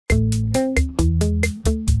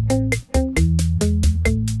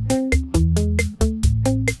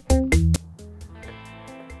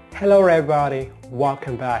Hello everybody,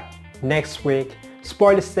 welcome back. Next week,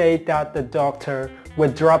 spoilers say that the doctor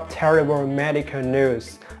will drop terrible medical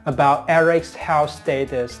news about Eric's health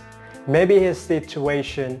status. Maybe his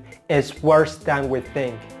situation is worse than we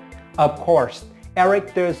think. Of course,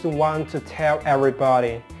 Eric doesn't want to tell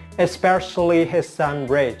everybody, especially his son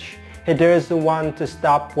Rich. He doesn't want to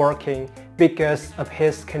stop working because of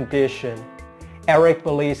his condition. Eric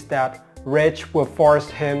believes that Rich will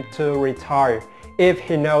force him to retire if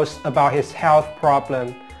he knows about his health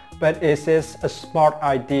problem, but is it a smart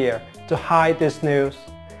idea to hide this news?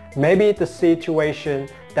 Maybe the situation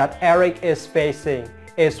that Eric is facing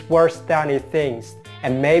is worse than he thinks,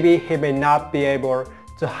 and maybe he may not be able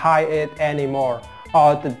to hide it anymore,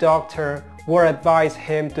 or the doctor will advise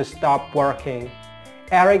him to stop working.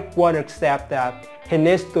 Eric won't accept that. He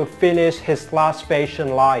needs to finish his last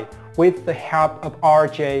patient line with the help of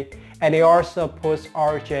RJ, and he also puts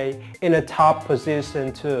RJ in a top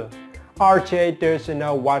position too. RJ doesn't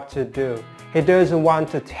know what to do. He doesn't want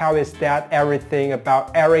to tell his dad everything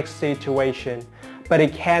about Eric's situation, but he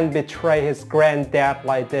can't betray his granddad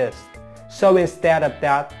like this. So instead of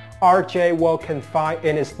that, RJ will confide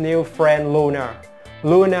in his new friend Luna.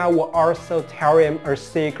 Luna will also tell him a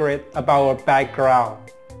secret about her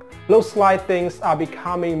background. Looks like things are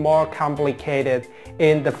becoming more complicated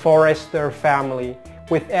in the Forrester family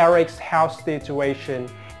with Eric's health situation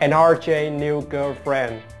and RJ's new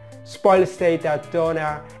girlfriend. Spoilers say that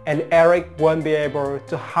Donna and Eric won't be able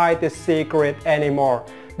to hide the secret anymore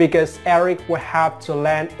because Eric will have to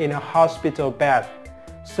land in a hospital bed.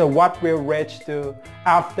 So what will Rich do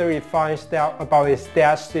after he finds out about his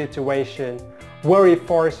dad's situation? Will he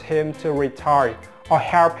force him to retire or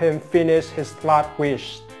help him finish his last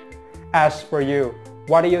wish? As for you,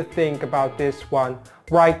 what do you think about this one?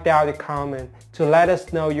 Write down a comment to let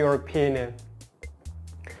us know your opinion.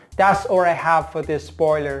 That's all I have for this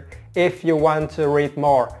spoiler. If you want to read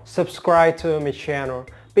more, subscribe to my channel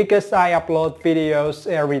because I upload videos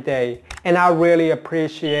every day and I really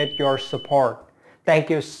appreciate your support. Thank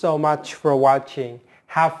you so much for watching.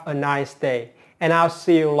 Have a nice day and I'll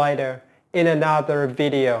see you later in another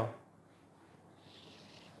video.